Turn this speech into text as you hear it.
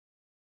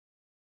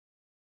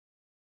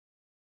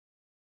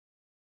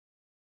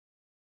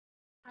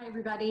Hi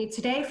everybody.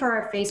 Today for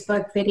our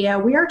Facebook video,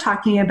 we are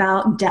talking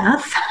about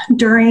death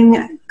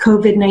during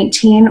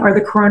COVID-19 or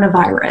the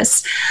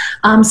coronavirus.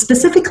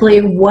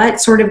 Specifically,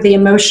 what sort of the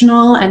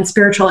emotional and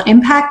spiritual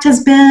impact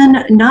has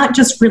been, not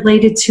just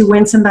related to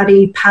when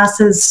somebody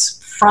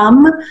passes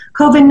from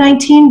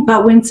COVID-19,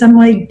 but when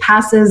somebody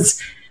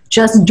passes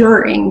just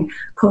during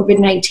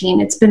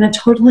COVID-19. It's been a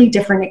totally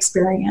different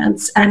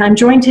experience. And I'm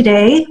joined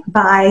today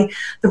by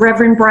the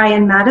Reverend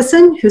Brian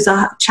Madison, who's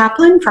a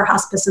chaplain for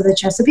Hospice of the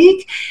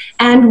Chesapeake,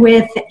 and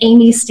with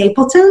Amy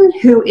Stapleton,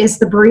 who is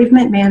the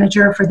bereavement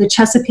manager for the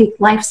Chesapeake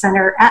Life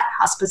Center at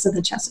Hospice of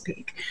the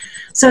Chesapeake.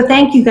 So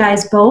thank you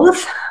guys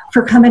both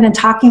for coming and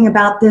talking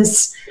about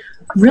this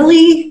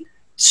really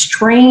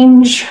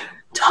strange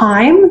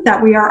time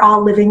that we are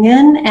all living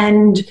in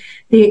and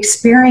the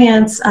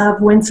experience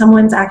of when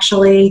someone's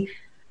actually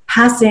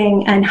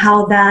passing and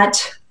how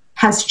that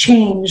has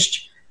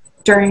changed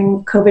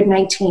during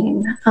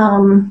COVID-19.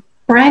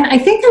 Brian, I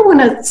think I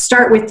want to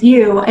start with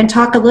you and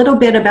talk a little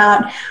bit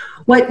about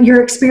what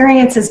your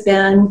experience has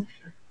been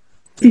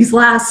these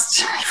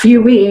last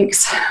few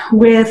weeks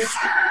with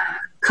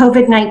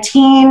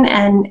COVID-19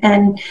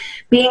 and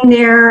being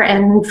there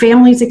and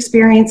families'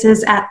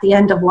 experiences at the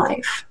end of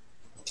life.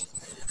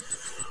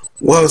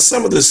 Well,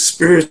 some of the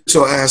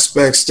spiritual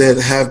aspects that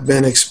have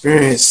been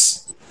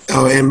experienced,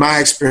 in my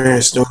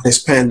experience during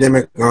this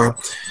pandemic, are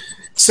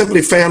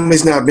simply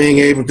families not being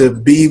able to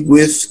be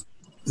with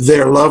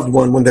their loved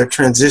one when they're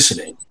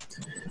transitioning.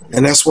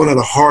 And that's one of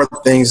the hard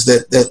things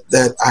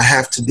that I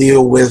have to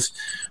deal with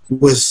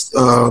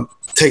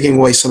taking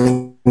away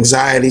some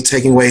anxiety,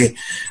 taking away,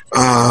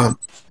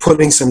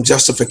 putting some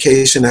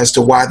justification as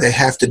to why they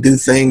have to do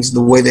things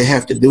the way they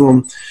have to do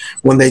them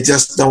when they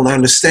just don't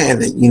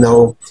understand it, you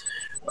know.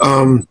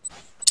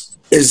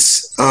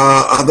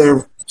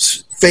 Other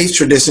faith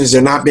traditions,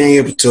 they're not being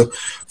able to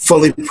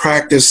fully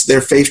practice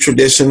their faith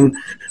tradition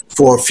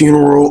for a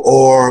funeral,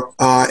 or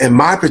in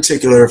my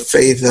particular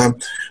faith,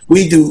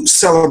 we do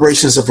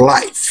celebrations of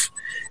life,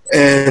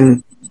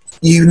 and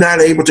you're not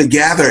able to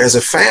gather as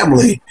a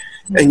family,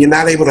 and you're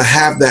not able to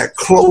have that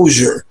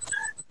closure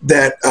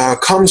that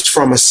comes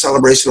from a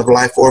celebration of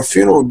life or a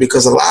funeral,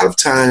 because a lot of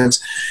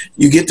times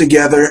you get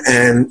together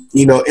and,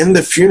 you know, in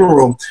the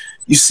funeral,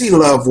 you see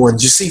loved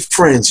ones, you see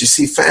friends, you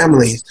see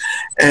families,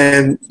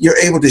 and you're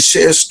able to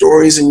share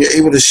stories and you're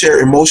able to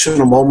share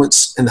emotional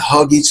moments and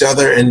hug each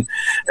other and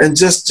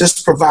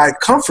just provide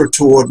comfort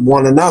toward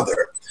one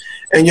another.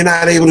 And you're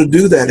not able to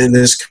do that in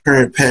this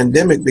current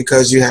pandemic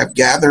because you have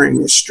gathering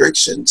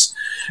restrictions.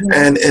 Mm-hmm.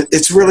 And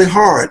it's really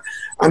hard.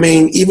 I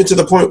mean, even to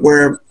the point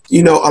where,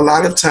 you know, a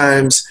lot of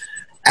times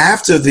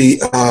after the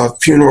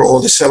funeral or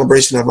the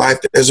celebration of life,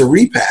 there's a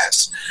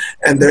repast,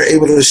 and they're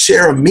able to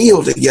share a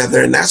meal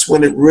together. And that's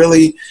when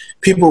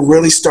people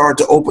really start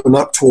to open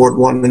up toward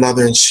one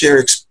another and share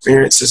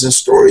experiences and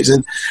stories.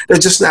 And they're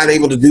just not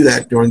able to do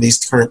that during these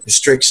current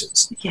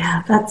restrictions.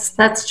 Yeah,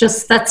 that's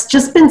just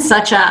been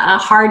such a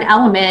hard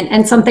element,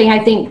 and something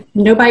I think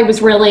nobody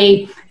was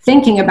really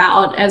thinking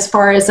about as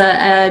far as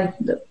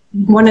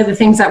one of the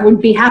things that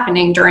would be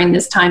happening during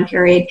this time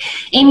period.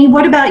 Amy,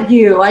 what about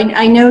you?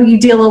 I know you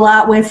deal a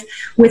lot with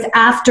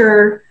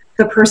after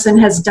the person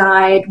has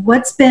died.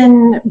 What's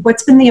been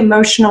the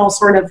emotional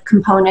sort of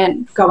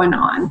component going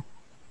on?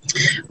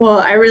 Well,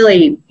 I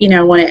really,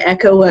 want to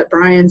echo what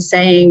Brian's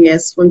saying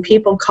is when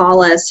people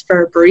call us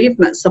for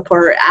bereavement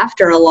support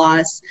after a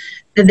loss,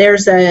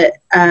 there's a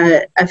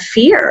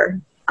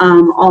fear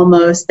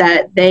almost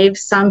that they've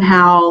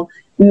somehow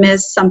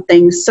missed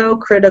something so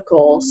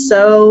critical,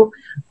 so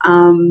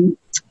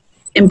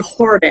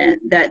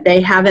important, that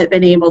they haven't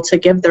been able to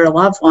give their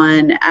loved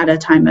one at a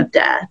time of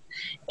death.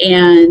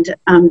 And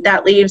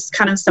that leaves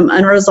kind of some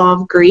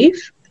unresolved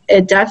grief.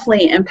 It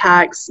definitely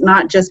impacts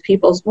not just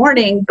people's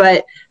mourning,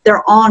 but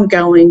their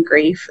ongoing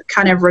grief,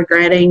 kind of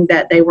regretting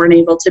that they weren't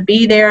able to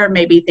be there.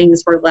 Maybe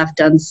things were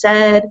left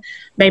unsaid.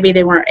 Maybe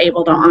they weren't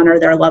able to honor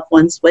their loved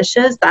one's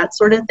wishes, that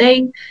sort of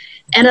thing.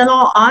 And in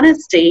all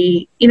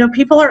honesty,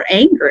 people are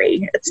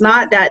angry. It's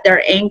not that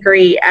they're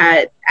angry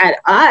at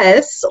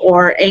us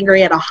or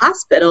angry at a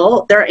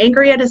hospital. They're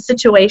angry at a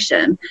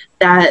situation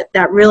that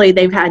really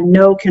they've had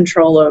no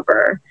control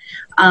over.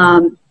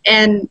 And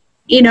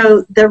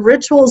the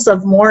rituals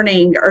of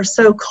mourning are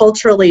so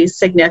culturally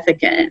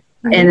significant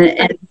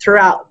and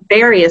throughout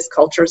various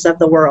cultures of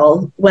the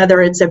world,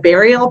 whether it's a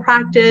burial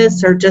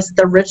practice or just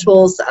the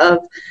rituals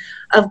of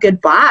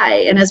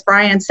goodbye. And as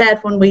Brian said,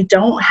 when we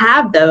don't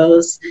have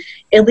those,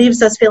 it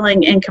leaves us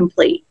feeling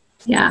incomplete.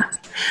 Yeah.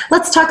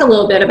 Let's talk a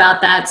little bit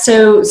about that.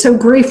 So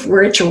grief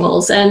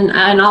rituals, and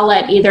I'll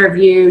let either of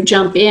you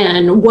jump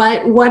in.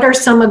 What are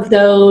some of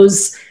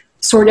those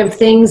sort of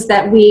things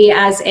that we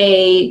as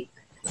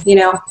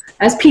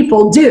as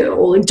people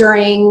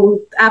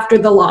do after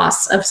the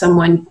loss of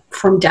someone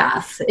from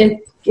death?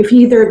 If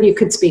either of you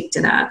could speak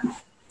to that.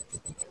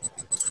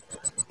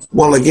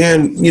 Well,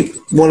 again,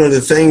 one of the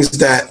things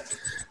that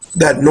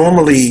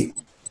normally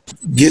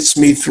gets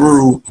me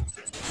through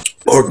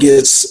or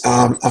gets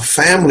a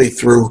family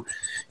through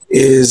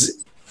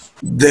is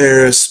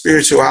their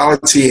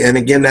spirituality. And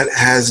again, that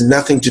has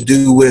nothing to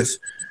do with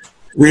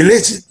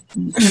religion.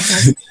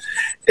 Okay.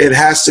 It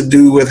has to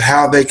do with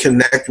how they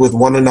connect with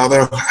one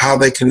another, how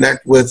they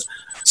connect with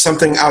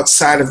something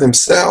outside of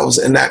themselves,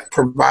 and that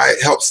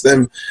helps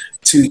them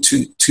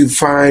to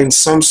find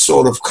some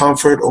sort of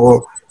comfort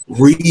or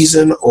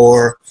reason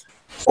or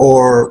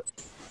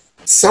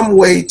some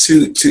way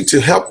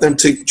to help them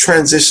to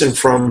transition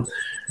from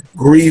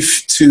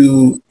grief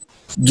to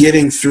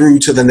getting through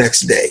to the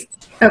next day.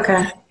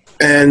 Okay.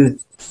 And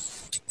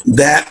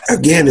that,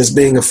 again, is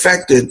being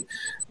affected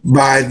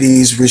by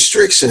these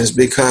restrictions,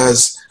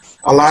 because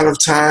a lot of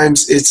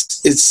times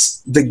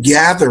it's the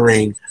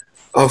gathering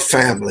of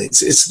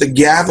families, it's the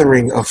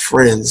gathering of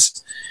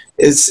friends,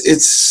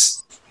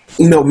 it's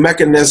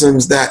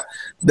mechanisms that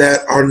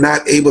are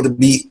not able to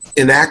be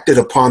enacted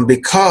upon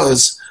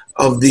because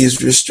of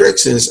these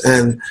restrictions.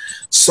 And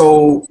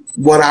so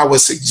what I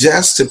would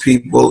suggest to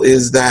people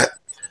is that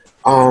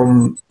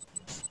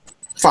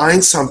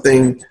find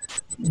something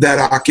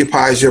that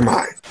occupies your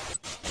mind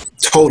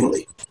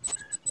totally.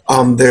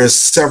 There's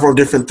several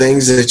different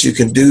things that you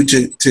can do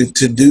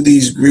to do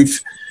these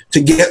grief,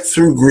 to get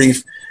through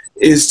grief,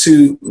 is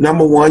to,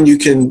 number one, you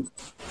can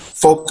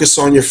focus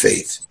on your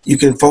faith. You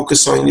can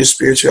focus on your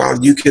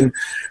spirituality. You can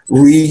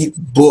read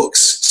books,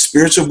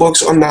 spiritual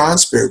books or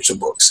non-spiritual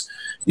books.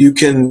 You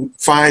can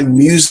find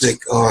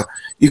music, or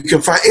you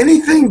can find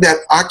anything that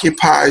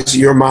occupies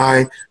your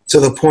mind to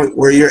the point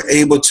where you're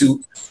able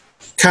to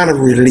kind of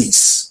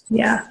release,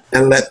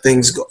 and let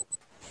things go.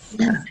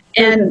 Yeah.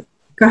 And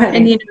go ahead.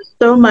 And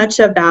so much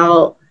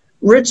about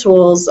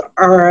rituals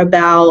are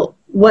about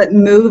what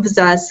moves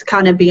us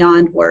kind of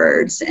beyond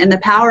words. And the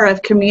power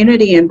of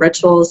community and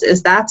rituals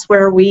is that's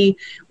where we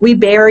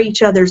bear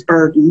each other's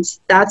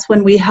burdens. That's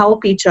when we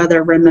help each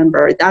other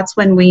remember. That's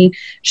when we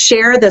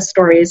share the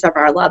stories of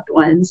our loved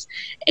ones.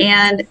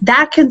 And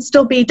that can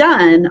still be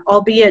done,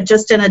 albeit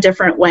just in a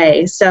different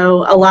way.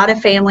 So a lot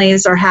of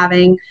families are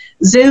having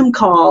Zoom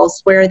calls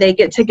where they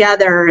get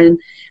together and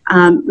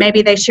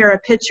maybe they share a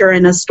picture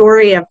and a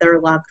story of their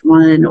loved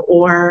one.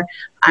 Or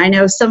I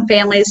know some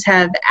families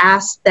have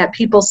asked that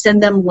people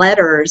send them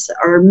letters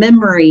or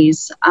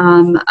memories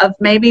of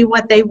maybe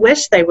what they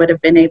wish they would have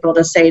been able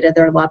to say to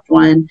their loved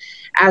one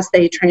as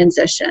they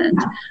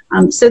transitioned.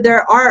 So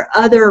there are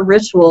other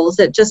rituals.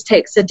 It just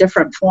takes a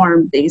different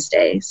form these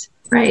days.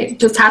 Right.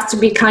 Just has to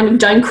be kind of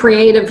done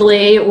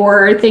creatively,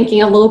 or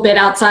thinking a little bit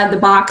outside the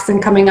box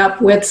and coming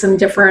up with some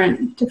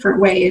different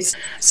ways.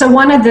 So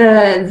one of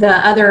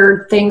the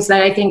other things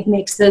that I think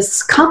makes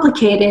this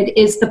complicated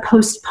is the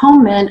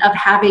postponement of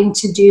having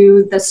to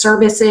do the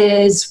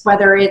services,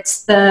 whether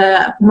it's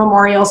the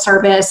memorial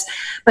service,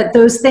 but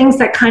those things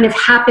that kind of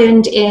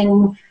happened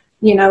in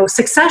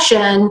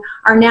succession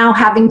are now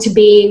having to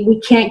be, we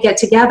can't get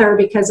together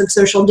because of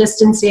social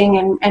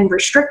distancing and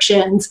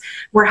restrictions.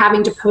 We're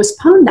having to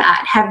postpone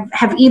that.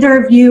 Have either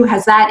of you,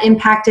 has that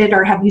impacted,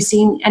 or have you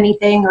seen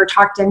anything or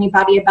talked to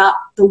anybody about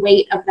the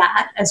weight of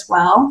that as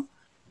well?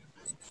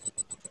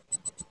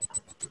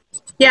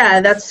 Yeah,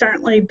 that's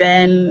certainly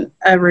been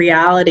a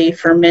reality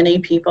for many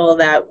people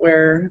that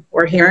we're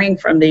hearing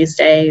from these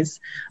days,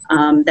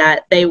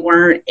 that they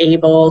weren't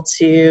able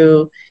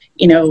to,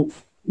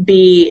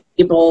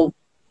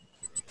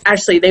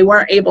 they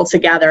weren't able to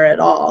gather at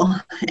all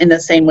in the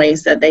same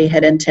ways that they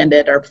had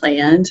intended or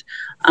planned.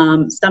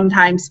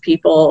 Sometimes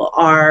people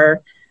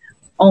are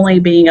only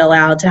being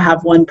allowed to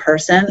have one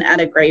person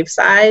at a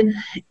graveside,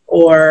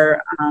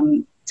 or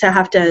to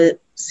have to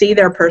see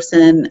their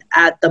person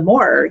at the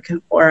morgue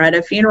or at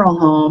a funeral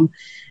home,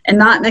 and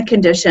not in the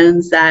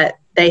conditions that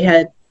they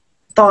had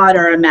thought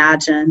or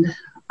imagined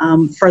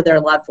for their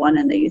loved one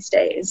in these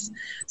days.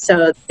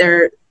 So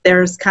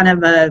there's kind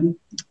of an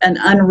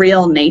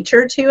unreal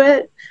nature to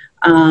it,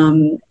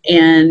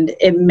 and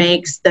it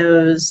makes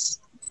those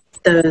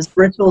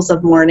rituals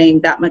of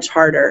mourning that much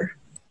harder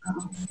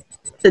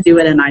to do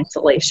it in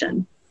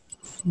isolation.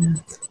 Yeah.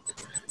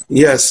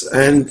 Yes,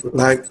 and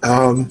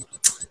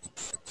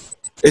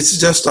it's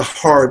just a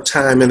hard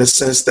time in a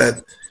sense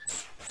that,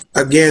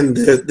 again,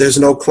 there's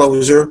no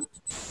closure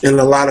in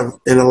a lot of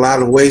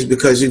ways,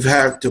 because you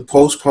have to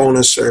postpone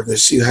a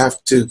service. You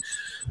have to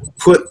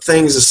put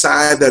things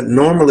aside that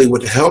normally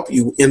would help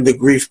you in the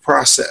grief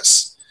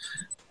process.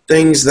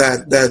 Things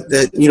that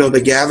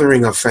the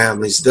gathering of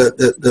families,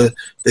 the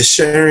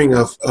sharing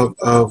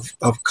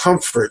of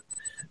comfort,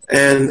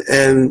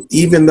 and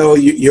even though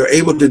you're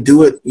able to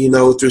do it,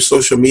 through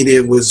social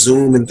media with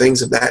Zoom and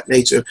things of that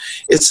nature,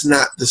 it's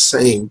not the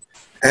same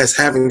as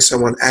having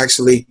someone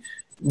actually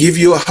give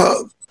you a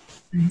hug.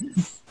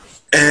 Mm-hmm.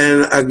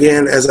 And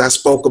again, as I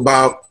spoke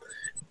about,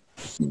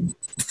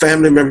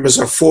 family members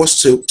are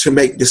forced to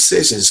make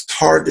decisions,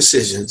 hard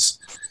decisions,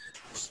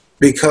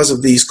 because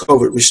of these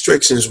COVID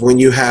restrictions. When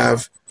you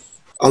have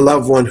a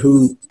loved one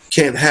who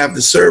can't have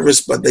the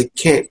service, but they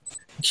can't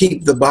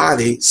keep the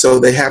body, so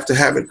they have to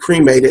have it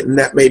cremated, and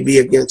that may be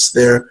against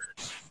their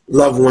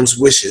loved one's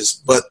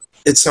wishes, but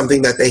it's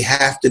something that they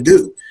have to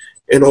do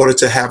in order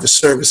to have a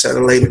service at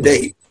a later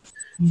date.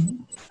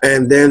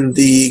 and then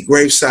the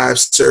graveside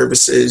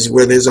services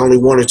where there's only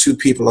 1 or 2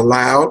 people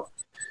allowed.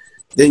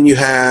 Then you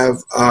have,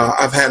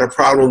 I've had a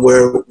problem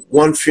where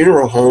one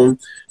funeral home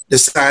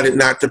decided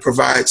not to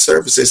provide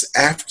services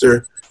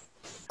after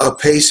a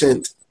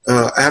patient,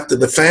 after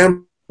the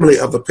family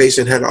of a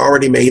patient had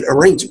already made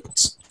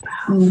arrangements.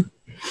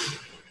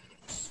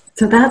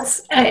 So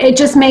it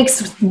just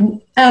makes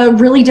a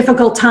really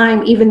difficult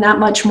time even that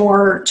much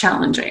more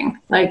challenging.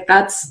 Like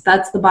that's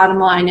the bottom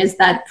line, is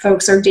that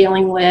folks are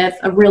dealing with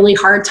a really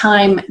hard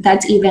time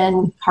that's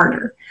even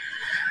harder.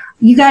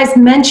 You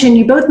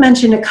both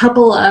mentioned a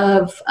couple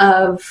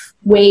of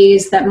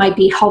ways that might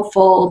be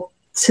helpful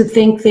to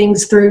think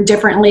things through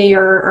differently,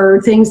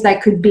 or things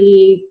that could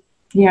be,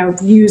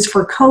 used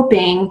for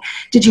coping.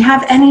 Did you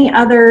have any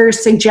other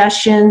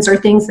suggestions or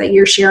things that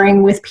you're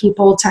sharing with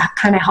people to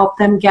kind of help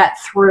them get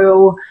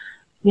through,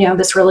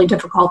 this really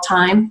difficult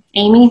time?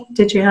 Amy,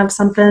 did you have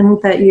something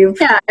that you've...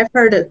 Yeah, I've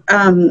heard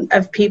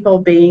of people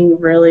being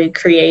really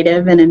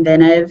creative and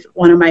inventive.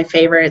 One of my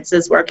favorites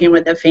is working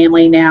with a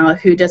family now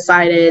who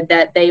decided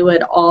that they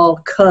would all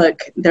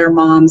cook their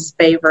mom's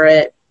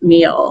favorite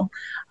meal.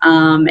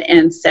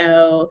 And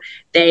so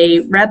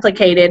they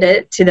replicated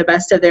it to the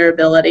best of their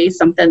ability,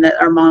 something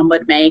that our mom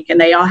would make, and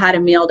they all had a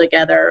meal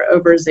together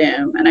over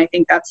Zoom. And I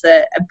think that's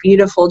a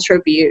beautiful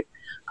tribute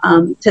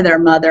to their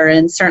mother,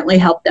 and certainly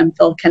helped them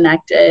feel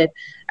connected.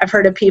 I've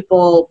heard of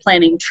people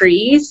planting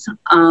trees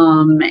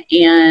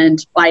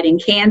and lighting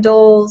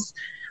candles,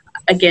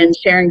 again,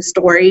 sharing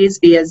stories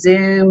via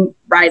Zoom,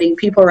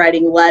 people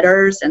writing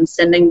letters and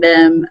sending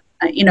them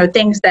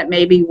things that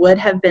maybe would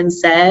have been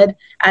said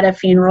at a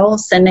funeral,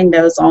 sending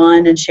those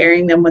on and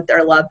sharing them with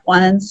their loved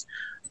ones.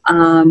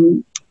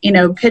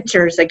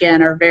 Pictures,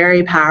 again, are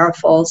very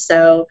powerful.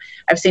 So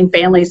I've seen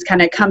families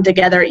kind of come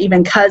together,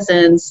 even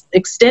cousins,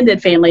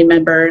 extended family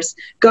members,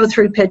 go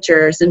through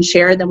pictures and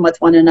share them with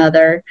one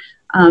another.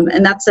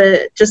 And that's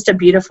just a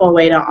beautiful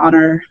way to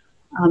honor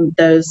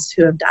those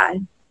who have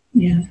died.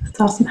 Yeah,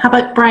 that's awesome. How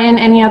about Brian,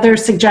 any other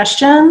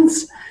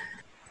suggestions?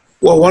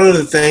 Well, one of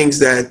the things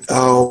that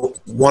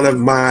one of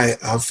my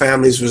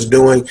families was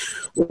doing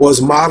was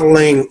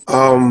modeling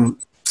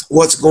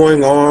what's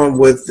going on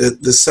with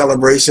the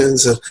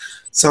celebrations of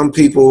some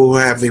people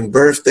having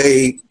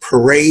birthday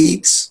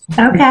parades.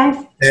 Okay.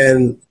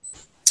 And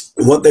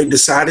what they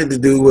decided to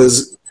do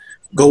was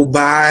go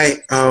by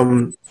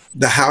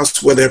the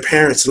house where their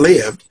parents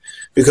lived,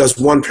 because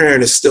one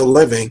parent is still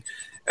living,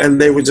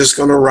 and they were just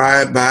going to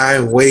ride by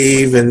and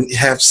wave and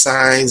have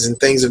signs and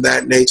things of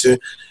that nature.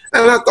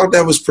 And I thought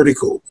that was pretty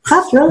cool.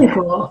 That's really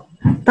cool.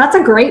 That's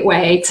a great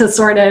way to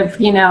sort of,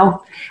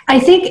 I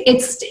think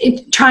it's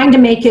trying to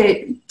make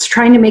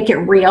it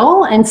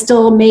real and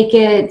still make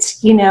it,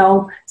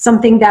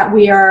 something that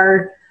we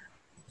are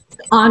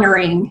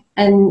honoring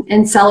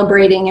and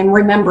celebrating and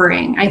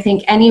remembering. I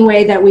think any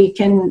way that we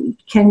can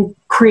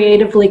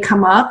creatively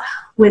come up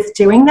with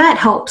doing that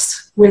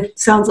helps with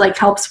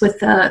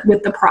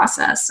the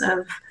process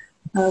of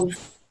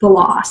the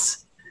loss.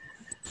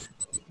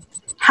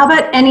 How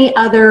about any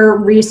other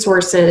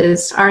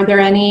resources? Are there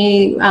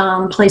any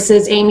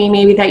places, Amy,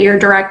 maybe that you're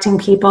directing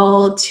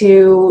people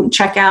to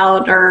check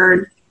out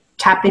or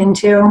tap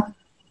into?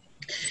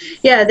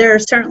 Yeah, there are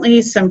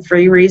certainly some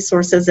free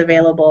resources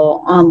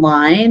available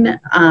online.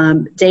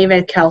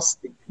 David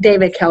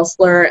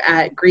Kelsler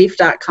at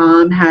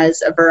grief.com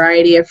has a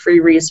variety of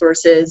free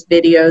resources,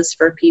 videos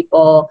for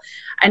people.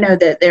 I know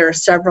that there are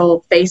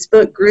several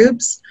Facebook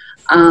groups.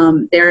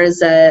 There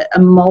is a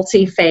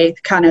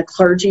multi-faith kind of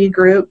clergy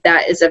group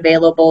that is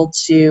available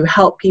to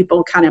help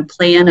people kind of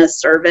plan a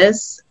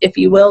service, if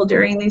you will,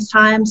 during these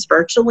times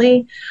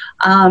virtually.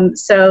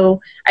 So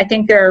I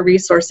think there are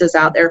resources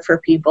out there for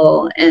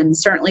people, and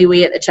certainly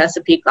we at the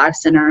Chesapeake Life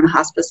Center and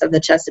Hospice of the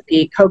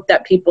Chesapeake hope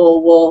that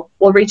people will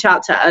reach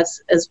out to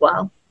us as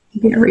well.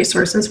 Be a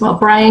resource as well.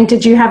 Brian,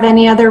 did you have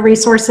any other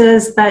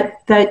resources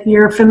that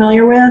you're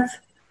familiar with?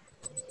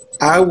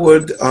 I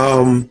would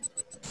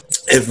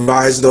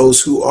advise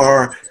those who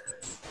are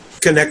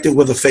connected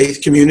with a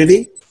faith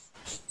community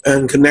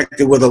and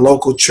connected with a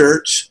local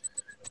church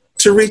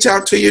to reach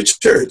out to your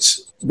church,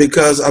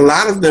 because a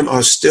lot of them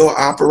are still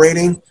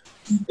operating.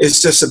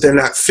 It's just that they're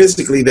not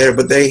physically there,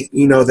 but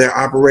they're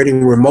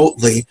operating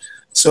remotely.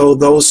 So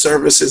those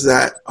services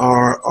that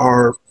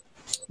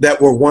that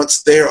were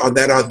once there or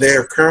that are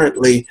there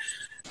currently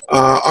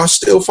are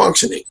still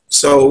functioning.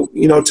 So,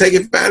 take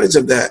advantage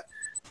of that.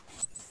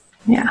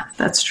 Yeah,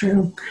 that's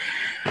true.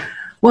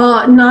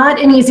 Well,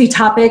 not an easy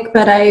topic,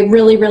 but I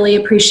really, really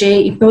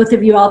appreciate both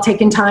of you all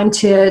taking time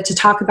to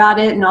talk about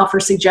it and offer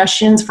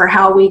suggestions for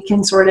how we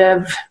can sort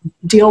of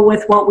deal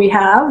with what we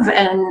have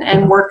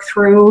and work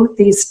through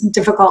these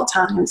difficult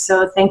times.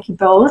 So thank you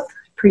both.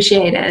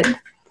 Appreciate it.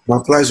 My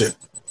pleasure.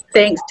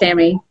 Thanks,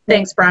 Tammy.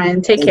 Thanks,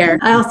 Brian. Take care.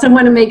 I also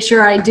want to make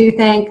sure I do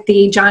thank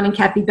the John and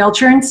Cathy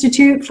Belcher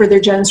Institute for their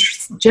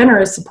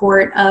generous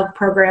support of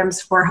programs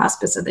for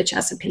Hospice of the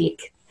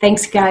Chesapeake.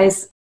 Thanks,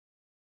 guys.